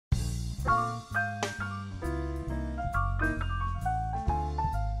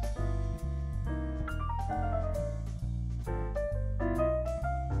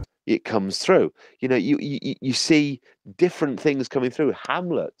it comes through. You see different things coming through.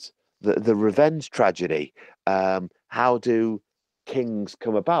 Hamlet, the revenge tragedy. How do kings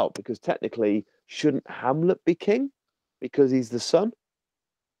come about? Because technically, shouldn't Hamlet be king because he's the son?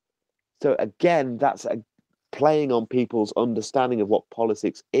 So again, that's playing on people's understanding of what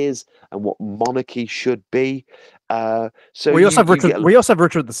politics is and what monarchy should be. So We also have you Richard. get We also have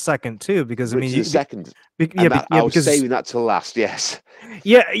Richard the Second too, because I mean, Richard II, yeah, and that I was because saving that to last. Yes.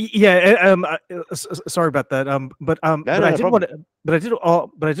 sorry about that. No, But no, I no did want problem. to, but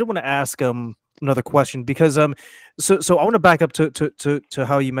I did want to ask another question because so I want to back up to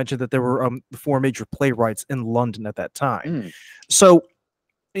how you mentioned that there were four major playwrights in London at that time. Mm, So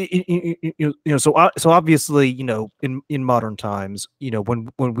so obviously, in modern times,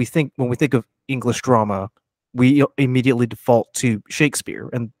 when we think of English drama, we immediately default to Shakespeare,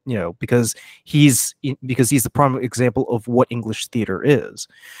 and because he's the prime example of what English theater is.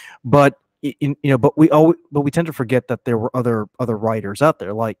 But but we tend to forget that there were other writers out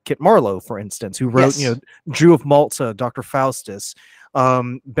there, like Kit Marlowe, for instance, who wrote yes. Jew of Malta, Dr. Faustus,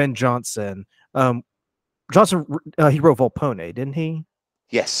 Ben Jonson. Johnson, he wrote Volpone, didn't he?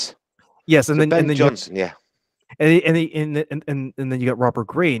 Yes. Yes, So Ben and then you have Johnson, yeah. and then you got Robert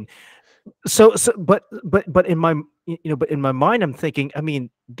Greene. But in my but in my mind, I'm thinking, I mean,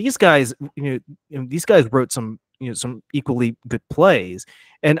 these guys, these guys wrote some some equally good plays,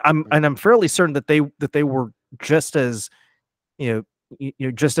 and I'm fairly certain that they were just as you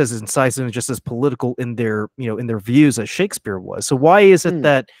know just as incisive and just as political in their in their views as Shakespeare was. So Mm.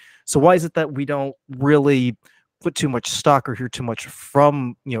 why is it that we don't really put too much stock or hear too much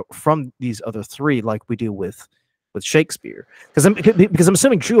from from these other three like we do with Shakespeare? Because I'm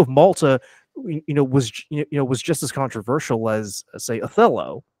assuming Jew of Malta was just as controversial as say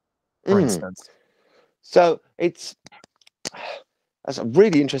Othello, for Mm. instance. So that's a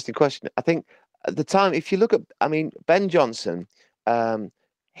really interesting question. I think at the time, if you look at, I mean, Ben Jonson, um,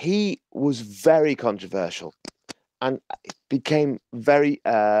 he was very controversial and became very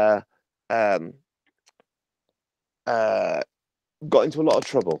um, uh, got into a lot of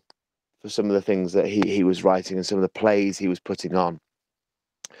trouble for some of the things that he was writing and some of the plays he was putting on.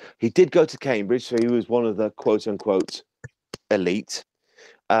 He did go to Cambridge, so he was one of the quote unquote elite.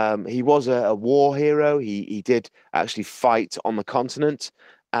 He was a war hero. He did actually fight on the continent,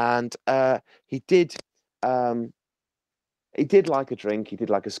 and he did um, he did like a drink. He did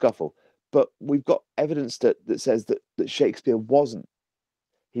like a scuffle. But we've got evidence that says that Shakespeare wasn't.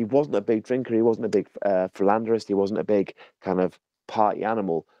 He wasn't a big drinker. He wasn't a big philanderist. He wasn't a big kind of party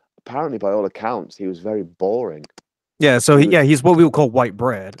animal. Apparently, by all accounts, he was very boring. Yeah, so He was he's what we would call white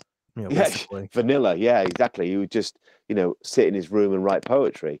bread, Yeah, basically. vanilla. Yeah, exactly. He would just, sit in his room and write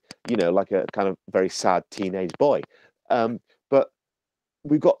poetry, like a kind of very sad teenage boy. But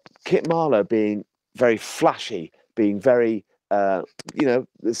we've got Kit Marlowe being very flashy, being very,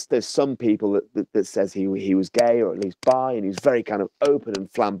 there's some people that says he was gay or at least bi, and he's very kind of open and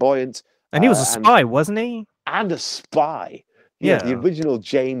flamboyant, And he was a and spy, wasn't he? a spy. The Yeah. original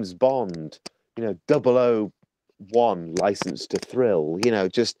James Bond, 001 License to Thrill,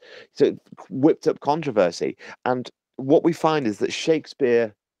 just so whipped up controversy. And what we find is that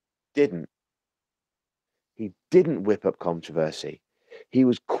Shakespeare didn't. He didn't whip up controversy. He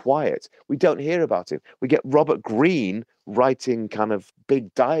was quiet. We don't hear about him. We get Robert Greene writing kind of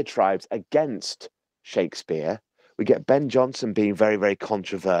big diatribes against Shakespeare. We get Ben Jonson being very, very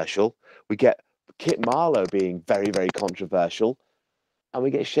controversial. We get Kit Marlowe being very, very controversial. And we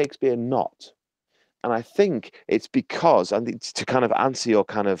get Shakespeare not. And I think it's because, and to kind of answer your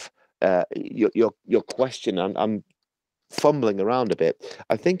kind of your question, I'm fumbling around a bit.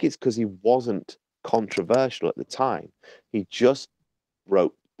 I think it's because he wasn't controversial at the time. He just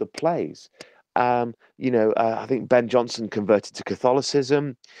wrote the plays. I think Ben Jonson converted to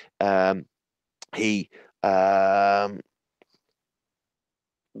Catholicism. He um,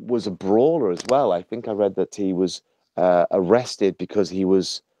 was a brawler as well. I think I read that he was arrested because he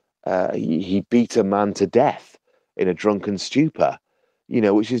beat a man to death in a drunken stupor.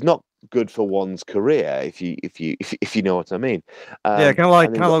 Which is not good for one's career if you know what I mean. Yeah, And then you kind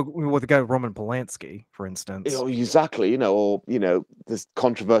got of like with the guy Roman Polanski, for instance. exactly, or there's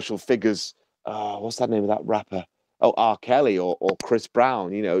controversial figures. What's that name of that rapper? Oh, R. Kelly or Chris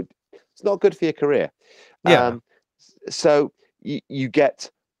Brown. It's not good for your career. Yeah. Um, so you get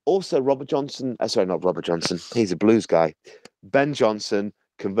also Robert Johnson. Sorry, not Robert Johnson. He's a blues guy. Ben Jonson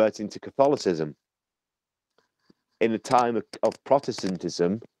converting to Catholicism in a time of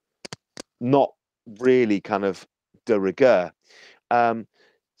Protestantism, not really kind of de rigueur. Um,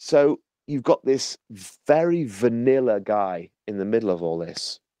 so you've got this very vanilla guy in the middle of all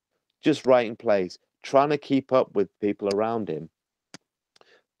this just writing plays, trying to keep up with people around him,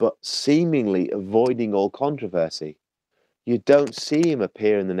 but seemingly avoiding all controversy. You don't see him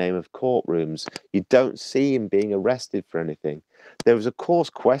appear in the name of courtrooms. You don't see him being arrested for anything. There was, of course,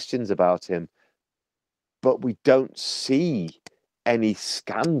 questions about him, but we don't see any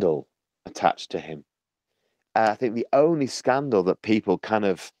scandal attached to him. I think the only scandal that people kind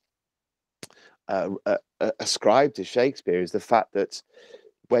of ascribe to Shakespeare is the fact that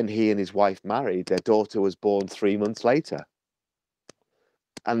when he and his wife married, their daughter was born 3 months later.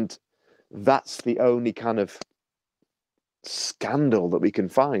 And that's the only kind of scandal that we can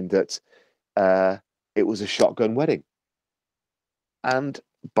find, that it was a shotgun wedding. And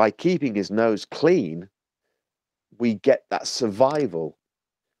by keeping his nose clean, we get that survival.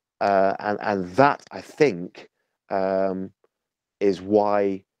 And that, I think, is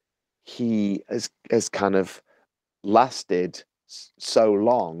why he has kind of lasted so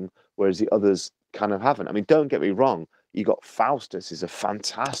long, whereas the others kind of haven't. I mean, don't get me wrong. You got Faustus is a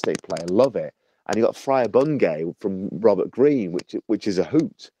fantastic play. I love it. And you got Friar Bungay from Robert Greene, which is a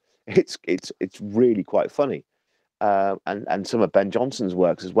hoot. It's really quite funny. And some of Ben Jonson's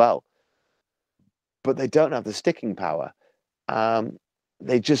works as well. But they don't have the sticking power.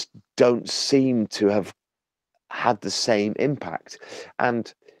 They just don't seem to have had the same impact.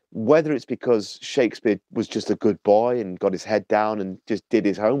 And whether it's because Shakespeare was just a good boy and got his head down and just did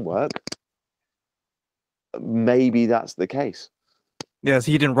his homework, maybe that's the case. Yeah,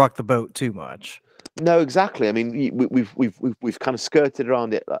 so he didn't rock the boat too much. No, exactly. I mean, we've kind of skirted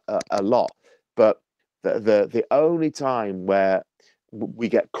around it a lot, but the only time where we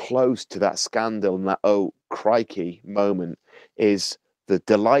get close to that scandal and that oh crikey moment is the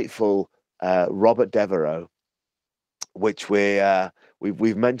delightful Robert Devereux, which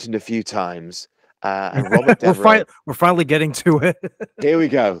we've mentioned a few times. And Robert Devereux, we're finally getting to it. Here we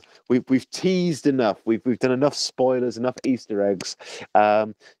go. We've teased enough. We've done enough spoilers, enough Easter eggs.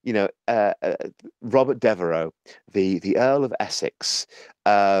 Robert Devereux, the Earl of Essex,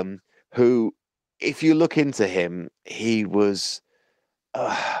 who, if you look into him, he was.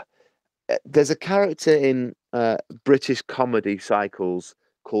 There's a character in British comedy cycles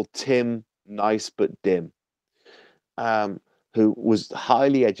called Tim Nice but Dim, who was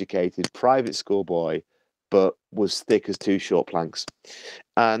highly educated, private school boy, but was thick as two short planks.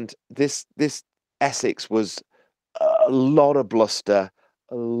 And this Essex was a lot of bluster,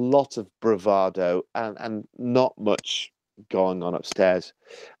 a lot of bravado, and not much going on upstairs.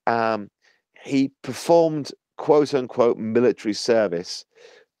 He performed quote unquote military service,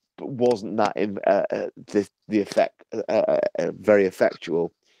 but wasn't that the effect very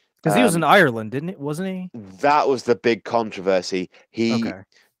effectual. Because he was in Ireland, didn't it? Wasn't he? That was the big controversy. He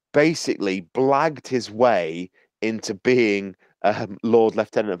basically blagged his way into being Lord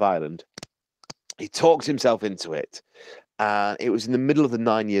Lieutenant of Ireland. He talked himself into it. It was in the middle of the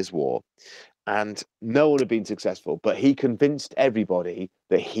 9 Years' War, and no one had been successful, but he convinced everybody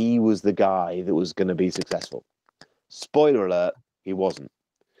that he was the guy that was going to be successful. Spoiler alert, he wasn't.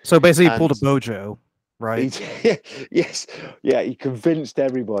 So basically, he pulled a Bojo, right? Yes. Yeah, he convinced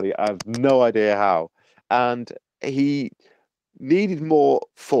everybody. I have no idea how. And he needed more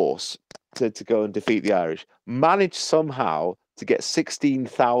force to go and defeat the Irish. Managed somehow to get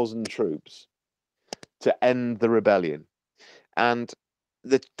 16,000 troops to end the rebellion. And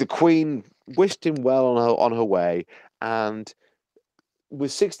the Queen wished him well on her way. And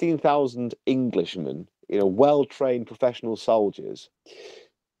with 16,000 Englishmen, well-trained professional soldiers,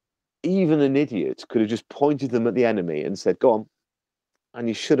 even an idiot could have just pointed them at the enemy and said, go on, and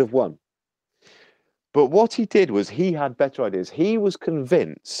you should have won. But what he did was he had better ideas. He was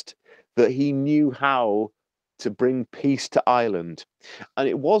convinced that he knew how to bring peace to Ireland. And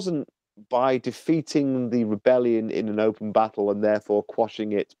it wasn't by defeating the rebellion in an open battle and therefore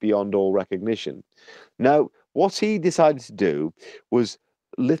quashing it beyond all recognition. No, what he decided to do was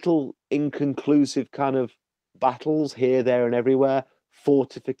little inconclusive kind of battles here, there, and everywhere,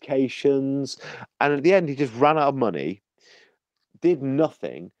 fortifications. And at the end, he just ran out of money, did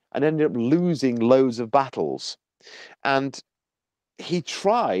nothing, and ended up losing loads of battles. And he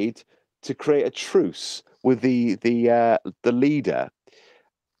tried to create a truce with the leader,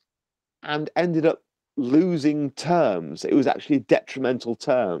 and ended up losing terms. It was actually detrimental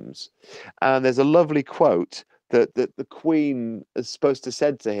terms. And there's a lovely quote that the Queen is supposed to have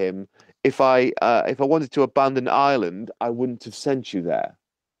said to him, if I wanted to abandon Ireland, I wouldn't have sent you there.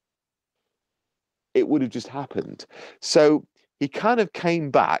 It would have just happened. So he kind of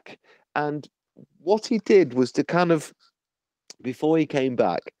came back, and what he did was to kind of, before he came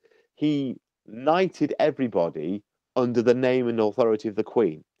back, he knighted everybody under the name and authority of the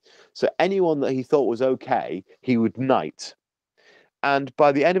Queen. So anyone that he thought was okay, he would knight. And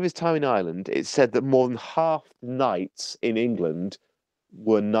by the end of his time in Ireland, it said that more than half the knights in England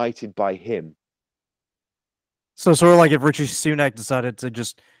were knighted by him. So sort of like if Richie Sunak decided to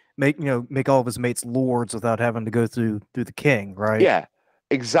just make all of his mates lords without having to go through the king, right? Yeah,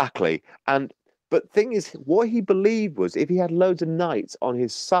 exactly. And but thing is, what he believed was if he had loads of knights on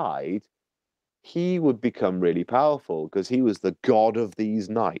his side, he would become really powerful because he was the god of these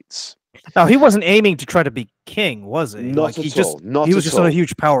knights. Now he wasn't aiming to try to be king, was he? Not Like at all. Not he was at just on a all.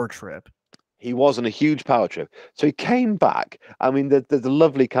 huge power trip. He was on a huge power trip. So he came back. I mean, the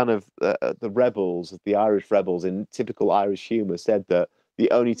lovely kind of the rebels, the Irish rebels, in typical Irish humor, said that the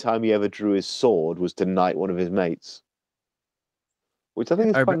only time he ever drew his sword was to knight one of his mates, which I think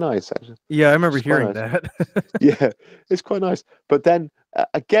is I, quite nice, actually. yeah, I remember It's quite hearing nice. that. Yeah, it's quite nice. But then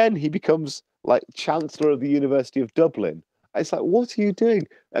again, he becomes like Chancellor of the University of Dublin. It's like, what are you doing?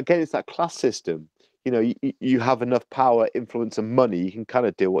 Again, it's that class system. You know, you have enough power, influence, and money, you can kind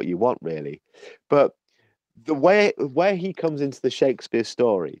of do what you want, really. But the way where he comes into the Shakespeare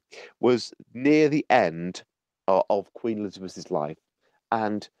story was near the end of Queen Elizabeth's life,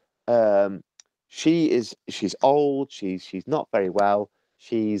 and um, she's old, she's not very well,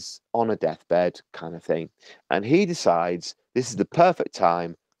 she's on a deathbed kind of thing, and he decides this is the perfect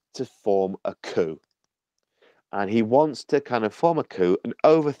time to form a coup, and he wants to kind of form a coup and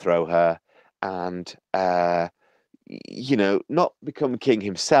overthrow her, and not become king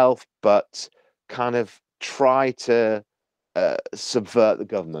himself, but kind of try to subvert the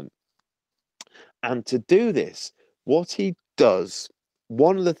government. And to do this, what he does,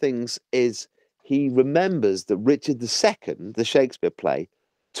 one of the things is he remembers that Richard II, the Shakespeare play,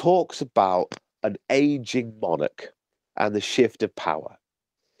 talks about an aging monarch and the shift of power.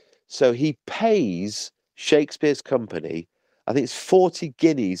 So he pays Shakespeare's company, I think it's 40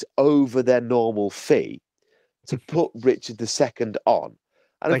 guineas over their normal fee to put Richard II on.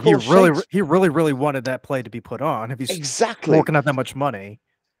 And of Like course, he really wanted that play to be put on if he's exactly. forking out that much money.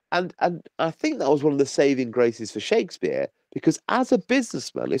 And I think that was one of the saving graces for Shakespeare, because as a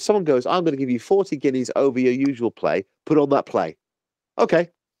businessman, if someone goes, I'm going to give you 40 guineas over your usual play, put on that play. Okay.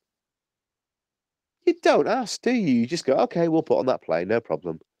 You don't ask, do you? You just go, okay, we'll put on that play, no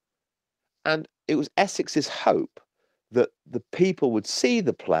problem. And it was Essex's hope that the people would see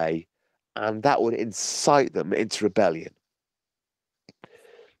the play and that would incite them into rebellion.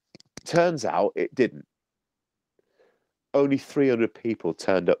 Turns out it didn't. Only 300 people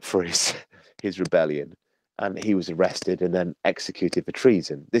turned up for his rebellion, and he was arrested and then executed for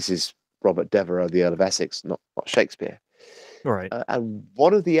treason. This is Robert Devereux, the Earl of Essex, not Shakespeare. Right. And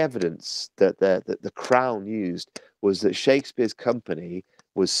one of the evidence that the Crown used was that Shakespeare's company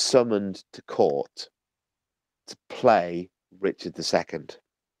was summoned to court to play Richard II.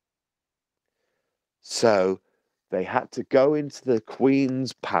 So they had to go into the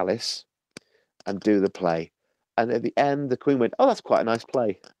Queen's palace and do the play. And at the end, the Queen went, "Oh, that's quite a nice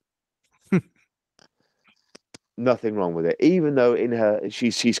play." Nothing wrong with it, even though in her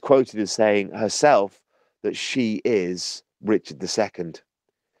she's quoted as saying herself that she is Richard II.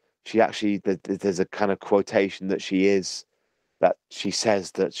 She actually there's a kind of quotation that she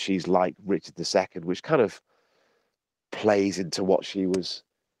says that she's like Richard II, which kind of plays into what she was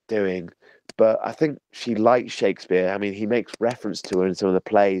doing. But I think she likes Shakespeare. I mean, he makes reference to her in some of the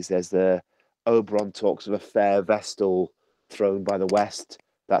plays. There's the Oberon talks of a fair vestal thrown by the west.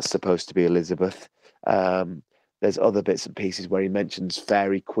 That's supposed to be Elizabeth. There's other bits and pieces where he mentions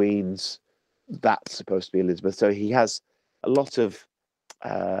fairy queens. That's supposed to be Elizabeth. So he has a lot of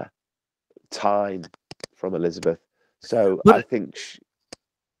time from Elizabeth. So I think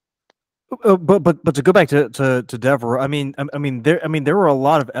but to go back to Devereaux, I mean there were a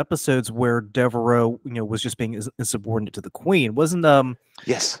lot of episodes where Devereaux was just being insubordinate to the Queen. Wasn't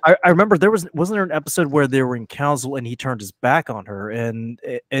yes, I remember wasn't there an episode where they were in council and he turned his back on her and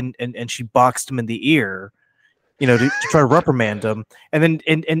she boxed him in the ear, to try to reprimand him, and then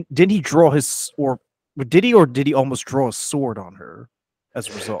and did he draw his or did he almost draw a sword on her as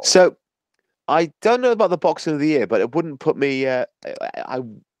a result? So I don't know about the boxing of the ear, but it wouldn't put me. I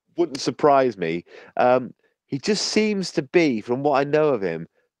wouldn't surprise me. He just seems to be, from what I know of him,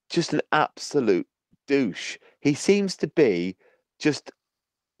 just an absolute douche. He seems to be just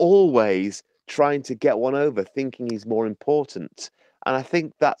always trying to get one over, thinking he's more important. And I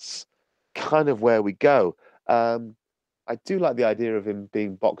think that's kind of where we go. I do like the idea of him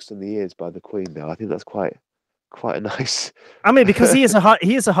being boxed in the ears by the Queen, though. I think that's quite a nice. I mean, because he is a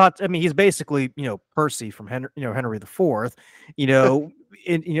hot. I mean, he's basically Percy from Henry the Fourth,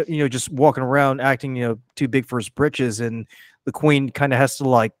 just walking around acting too big for his britches, and the queen kind of has to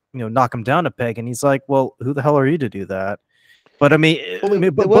like knock him down a peg, and he's like, well, who the hell are you to do that? But I mean, Well, they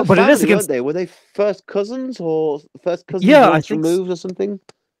were but it is family, weren't against. they? Were they first cousins or first cousins Yeah, once removed or something?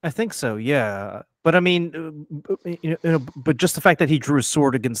 I think so. Yeah, but I mean, but just the fact that he drew a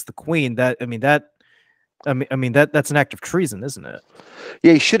sword against the queen, that I mean that's an act of treason, isn't it?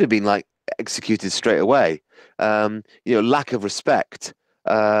 Yeah, he should have been like executed straight away. Lack of respect.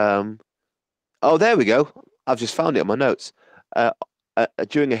 Um, oh, there we go. I've just found it on my notes. Uh,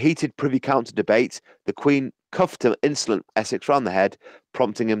 During a heated Privy Council debate, the Queen cuffed an insolent Essex round the head,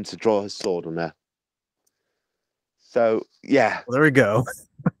 prompting him to draw his sword on her. So, yeah, Well, there we go.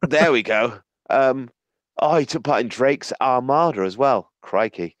 there we go. He took part in Drake's Armada as well.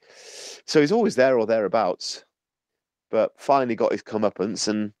 Crikey. So he's always there or thereabouts, but finally got his comeuppance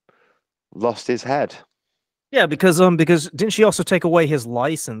and lost his head. Yeah, because didn't she also take away his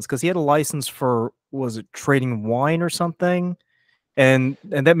license? Because he had a license for, was it trading wine or something, and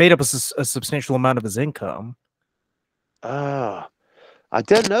that made up a substantial amount of his income. Ah, I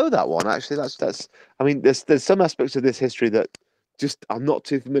don't know that one actually. That's. I mean, there's some aspects of this history that just I'm not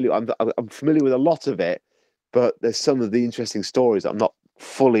too familiar. I'm familiar with a lot of it, but there's some of the interesting stories that I'm not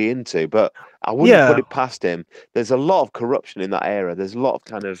fully into. But I wouldn't put Yeah, it past him. There's a lot of corruption in that era. There's a lot of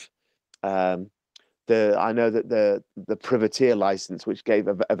kind of um, I know that the privateer license, which gave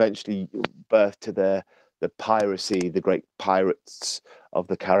eventually birth to the piracy, the great pirates of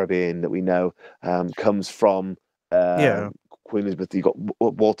the Caribbean that we know, comes from yeah. Queen Elizabeth. You got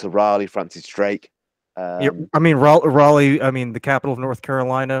Walter Raleigh, Francis Drake. Yeah, I mean Raleigh. I mean the capital of North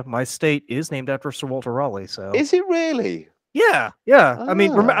Carolina. My state is named after Sir Walter Raleigh. So Is it really? yeah, yeah. I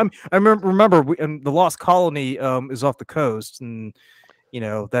mean, Ah, I remember the Lost Colony is off the coast, and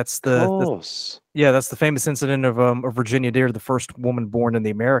that's of the course. yeah, that's the famous incident of Virginia Dare, the first woman born in the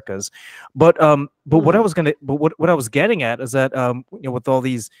Americas. But what I Hmm. was gonna, but what I was getting at is that with all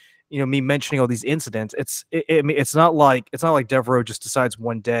these, me mentioning all these incidents, I mean, it's not like Devereaux just decides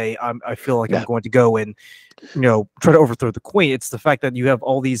one day I feel like I'm No, going to go and try to overthrow the queen. It's the fact that you have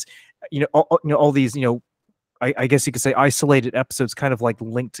all these, all these, I guess you could say isolated episodes kind of like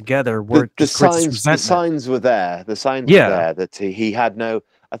linked together where it the just creates this signs the resentment. signs were there. The signs were Yeah, there that he had no.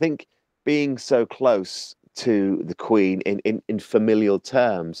 I think being so close to the Queen in familial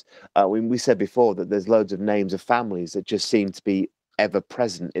terms. We said before that there's loads of names of families that just seem to be ever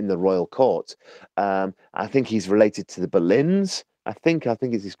present in the royal court. I think he's related to the Boleyns. I think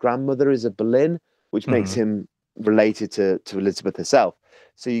his grandmother is a Boleyn, which makes hmm him related to Elizabeth herself.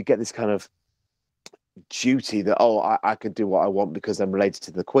 So you get this kind of duty that I can do what I want because I'm related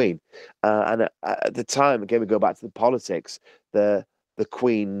to the Queen. And at the time, again, we go back to the politics. The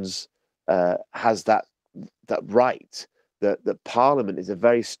Queen's has that right that Parliament is a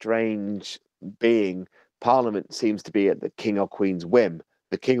very strange being. Parliament seems to be at the King or Queen's whim.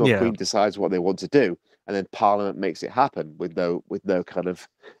 The King or yeah, Queen decides what they want to do, and then Parliament makes it happen with no kind of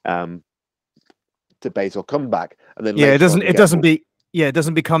um, debate or comeback. And then yeah. later on, you get It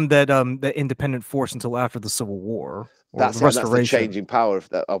doesn't become that independent force until after the Civil War or the that's it, and that's the Restoration. changing power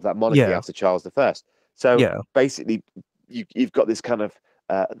of that monarchy Yeah, after Charles I. So yeah, basically, you've got this kind of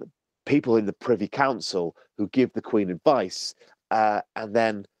people in the Privy Council who give the Queen advice, and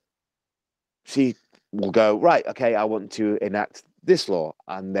then she will go, right, okay, I want to enact this law,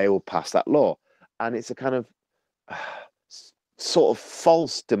 and they will pass that law, and it's a kind of uh, sort of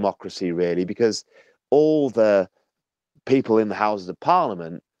false democracy, really, because all the people in the Houses of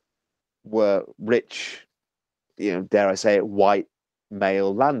Parliament were rich, dare I say it, white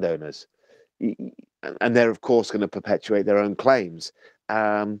male landowners. And they're, of course, going to perpetuate their own claims.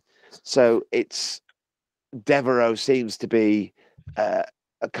 So it's Devereaux seems to be a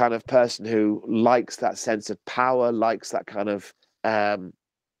kind of person who likes that sense of power, likes that kind of um,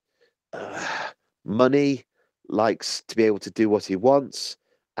 uh, money, likes to be able to do what he wants,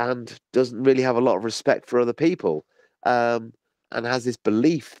 and doesn't really have a lot of respect for other people, um, and has this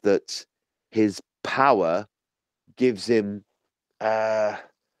belief that his power gives him uh,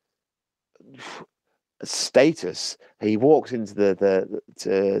 status. He walks into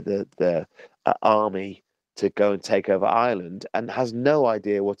the army to go and take over Ireland and has no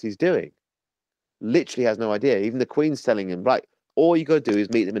idea what he's doing. Literally has no idea. Even the Queen's telling him, right, all you got to do is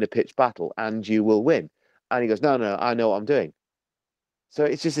meet them in a pitched battle and you will win. And he goes, no, no, I know what I'm doing. So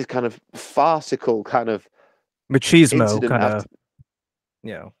it's just this kind of farcical kind of machismo incident kind after, of.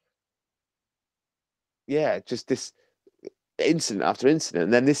 Yeah. yeah, just this incident after incident.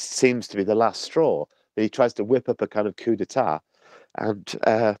 And then this seems to be the last straw that he tries to whip up a kind of coup d'etat and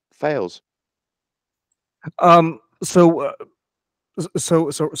fails. So So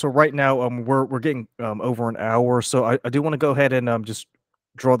right now we're getting over an hour, so I do want to go ahead and just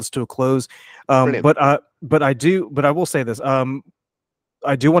draw this to a close. Brilliant. But I will say this.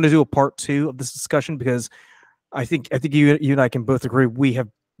 I do want to do a part 2 of this discussion because I think you and I can both agree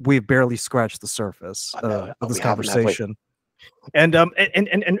we've barely scratched the surface of this conversation. And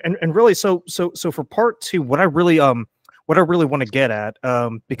really, so for part 2, what I really want to get at,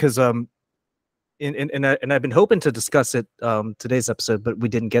 because and I've been hoping to discuss it today's episode, but we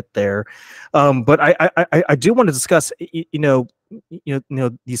didn't get there. But I do want to discuss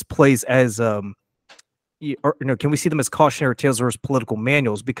these plays as can we see them as cautionary tales or as political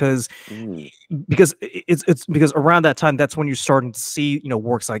manuals? Because because around that time, that's when you're starting to see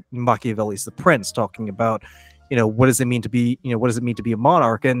works like Machiavelli's The Prince talking about what does it mean to be a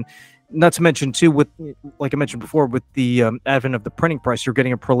monarch. And not to mention too, with like I mentioned before, with the advent of the printing press, you're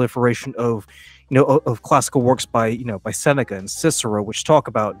getting a proliferation of of classical works by by Seneca and Cicero, which talk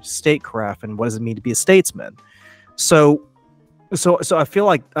about statecraft and what does it mean to be a statesman. So I feel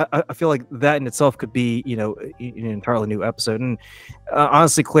like that in itself could be an entirely new episode. And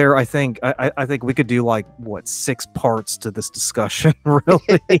honestly, Claire, I think we could do like 6 parts to this discussion.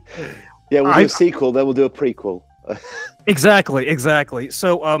 Really? Yeah, we'll do a sequel, then we'll do a prequel. Exactly.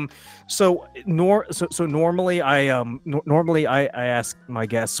 So normally I ask my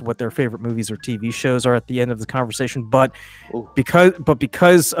guests what their favorite movies or TV shows are at the end of the conversation, but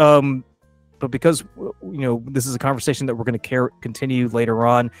because this is a conversation that we're going to continue later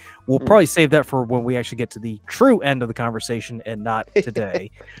on, we'll probably save that for when we actually get to the true end of the conversation and not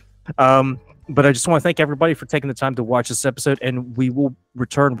today. But I just want to thank everybody for taking the time to watch this episode, and we will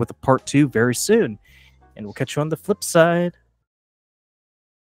return with a part 2 very soon. And we'll catch you on the flip side.